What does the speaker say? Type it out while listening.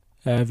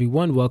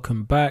Everyone,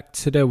 welcome back.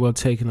 Today we're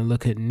taking a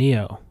look at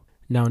NIO.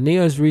 Now,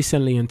 NIO has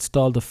recently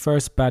installed the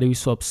first battery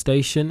swap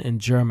station in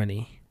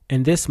Germany.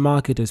 And this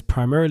market is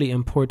primarily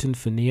important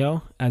for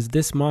NIO, as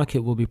this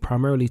market will be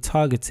primarily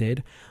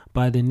targeted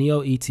by the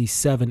NIO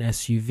ET7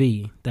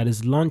 SUV that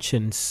is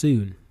launching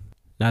soon.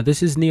 Now,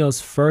 this is NIO's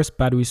first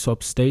battery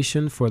swap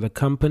station for the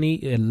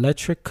company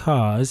Electric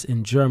Cars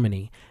in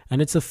Germany,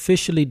 and it's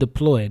officially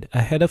deployed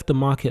ahead of the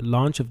market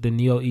launch of the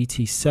NIO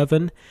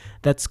ET7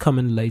 that's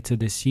coming later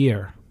this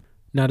year.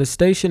 Now, the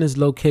station is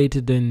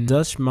located in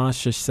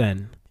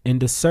Dithmarschen in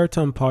the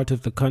certain part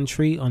of the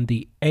country on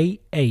the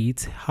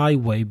A8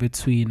 highway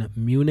between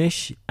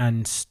Munich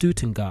and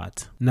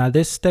Stuttgart. Now,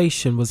 this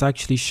station was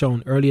actually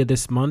shown earlier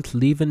this month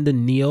leaving the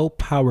NIO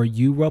Power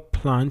Europe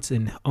plant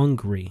in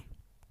Hungary.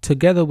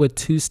 Together with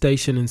two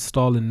stations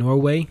installed in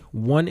Norway,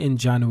 one in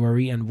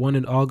January and one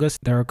in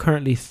August, there are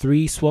currently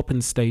 3 swapping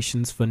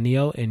stations for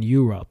NIO in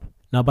Europe.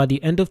 Now, by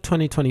the end of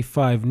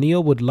 2025,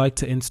 NIO would like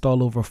to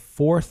install over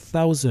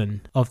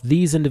 4,000 of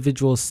these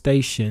individual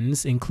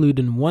stations,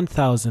 including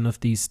 1,000 of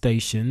these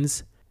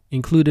stations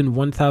being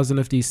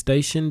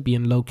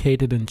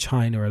located in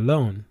China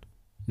alone.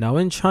 Now,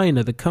 in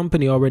China, the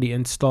company already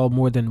installed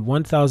more than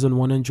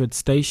 1,100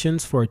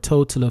 stations for a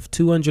total of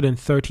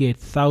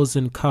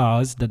 238,000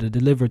 cars that are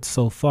delivered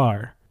so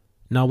far.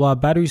 Now, while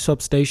battery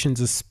swap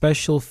stations are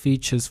special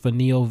features for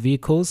NIO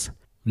vehicles,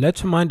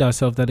 let's remind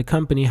ourselves that the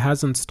company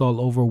has installed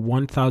over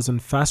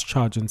 1,000 fast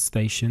charging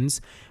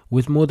stations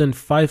with more than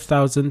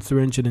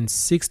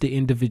 5,360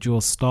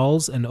 individual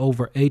stalls and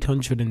over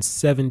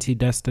 870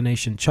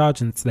 destination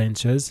charging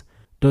stations.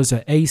 Those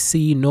are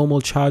AC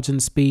normal charging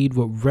speed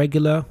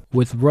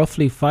with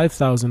roughly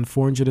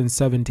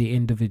 5,470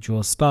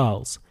 individual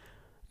stalls.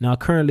 Now,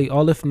 currently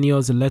all of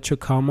NIO's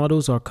electric car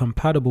models are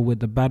compatible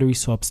with the battery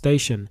swap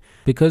station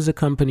because the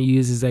company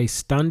uses a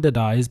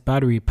standardized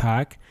battery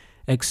pack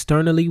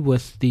externally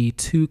with the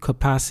 2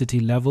 capacity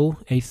level.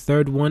 A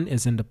third one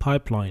is in the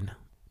pipeline.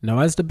 Now,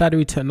 as the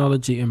battery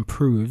technology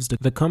improves,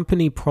 the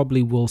company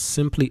probably will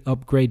simply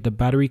upgrade the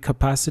battery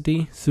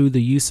capacity through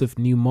the use of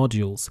new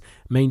modules,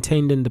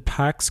 maintaining the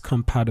pack's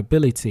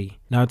compatibility.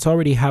 Now, it's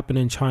already happened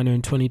in China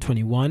in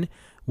 2021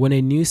 when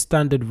a new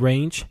standard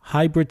range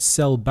hybrid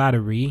cell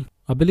battery,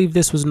 I believe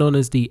this was known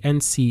as the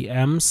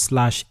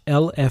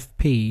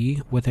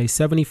NCM/LFP, with a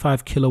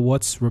 75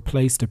 kilowatts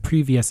replaced the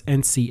previous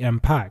NCM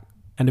pack.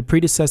 And the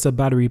predecessor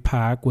battery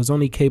pack was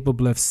only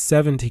capable of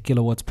 70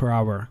 kilowatts per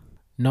hour.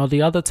 Now,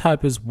 the other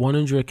type is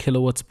 100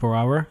 kilowatts per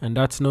hour, and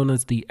that's known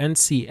as the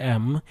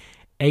NCM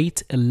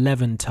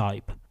 811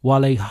 type,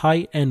 while a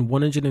high-end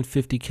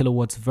 150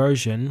 kilowatts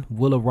version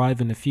will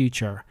arrive in the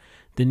future.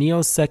 The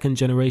NIO's second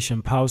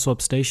generation Power Swap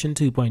Station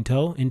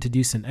 2.0,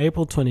 introduced in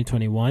April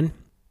 2021,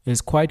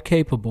 is quite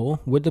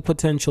capable with the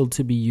potential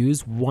to be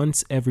used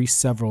once every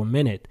several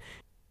minutes.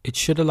 It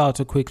should allow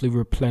to quickly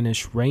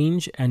replenish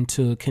range and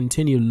to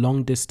continue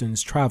long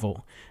distance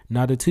travel.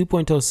 Now, the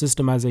 2.0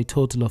 system has a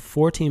total of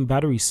 14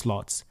 battery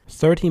slots,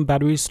 13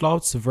 battery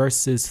slots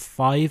versus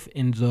 5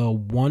 in the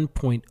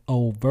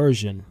 1.0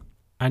 version,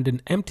 and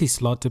an empty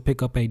slot to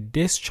pick up a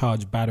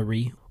discharge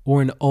battery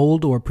or an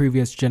old or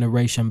previous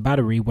generation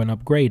battery when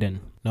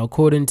upgrading. Now,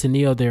 according to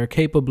NIO, they are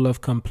capable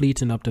of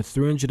completing up to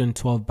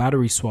 312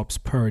 battery swaps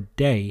per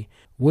day,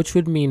 which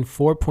would mean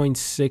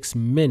 4.6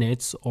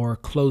 minutes or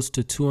close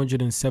to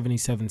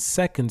 277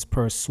 seconds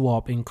per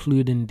swap,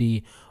 including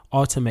the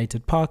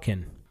automated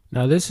parking.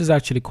 Now, this is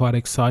actually quite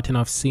exciting.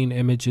 I've seen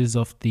images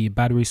of the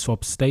battery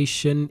swap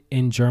station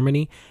in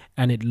Germany,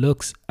 and it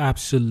looks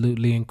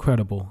absolutely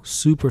incredible,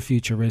 super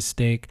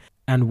futuristic.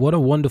 And what a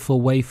wonderful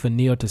way for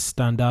NIO to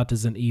stand out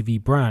as an EV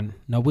brand.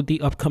 Now, with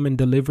the upcoming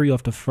delivery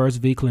of the first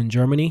vehicle in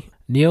Germany,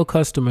 NIO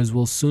customers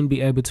will soon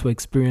be able to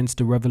experience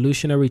the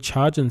revolutionary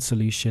charging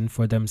solution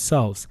for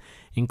themselves,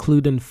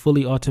 including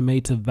fully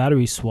automated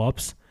battery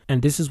swaps.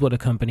 And this is what the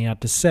company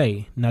had to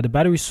say. Now, the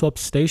battery swap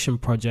station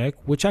project,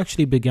 which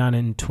actually began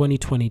in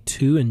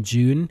 2022 in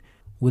June,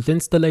 with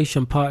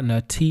installation partner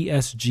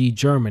TSG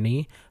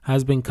Germany,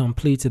 has been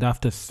completed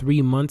after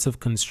 3 months of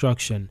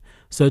construction.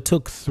 So it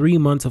took 3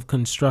 months of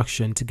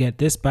construction to get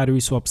this battery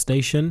swap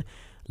station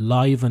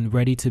live and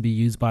ready to be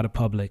used by the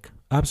public.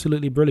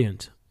 Absolutely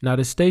brilliant. Now,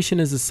 the station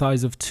is the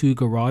size of 2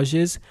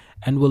 garages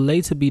and will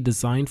later be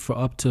designed for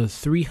up to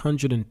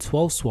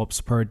 312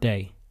 swaps per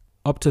day.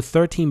 Up to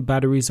 13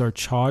 batteries are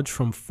charged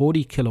from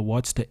 40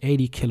 kilowatts to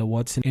 80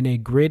 kilowatts in a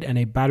grid and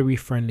a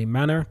battery-friendly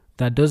manner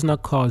that does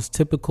not cause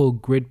typical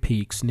grid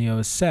peaks, NIO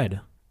has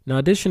said. Now,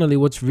 additionally,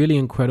 what's really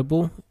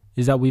incredible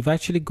is that we've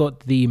actually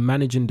got the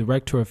managing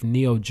director of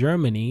NIO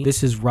Germany.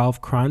 This is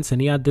Ralf Kranz, and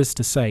he had this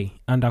to say,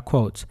 and I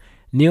quote,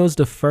 "NIO is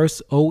the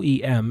first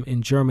OEM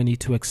in Germany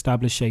to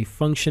establish a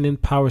functioning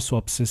power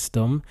swap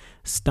system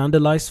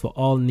standardized for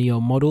all NIO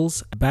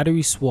models,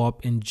 battery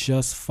swap in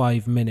just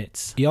 5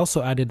 minutes. He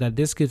also added that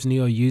this gives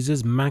NIO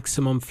users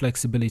maximum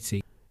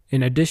flexibility.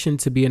 in addition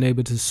to being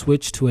able to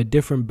switch to a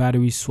different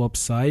battery swap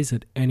size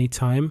at any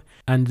time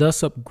and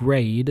thus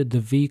upgrade the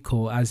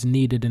vehicle as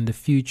needed in the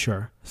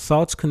future.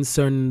 Thoughts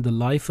concerning the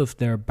life of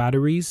their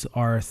batteries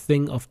are a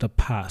thing of the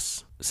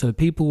past. So the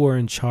people who were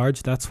in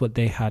charge, that's what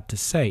they had to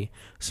say.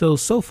 So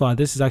far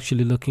this is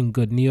actually looking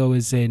good. NIO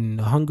is in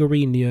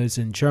Hungary, NIO is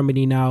in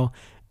Germany now,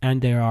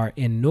 and they are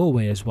in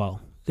Norway as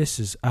well. This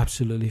is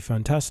absolutely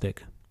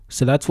fantastic.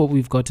 So that's what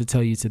we've got to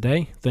tell you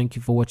today. Thank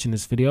you for watching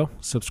this video.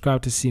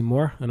 Subscribe to see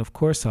more, and of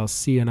course I'll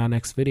see you in our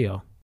next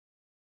video.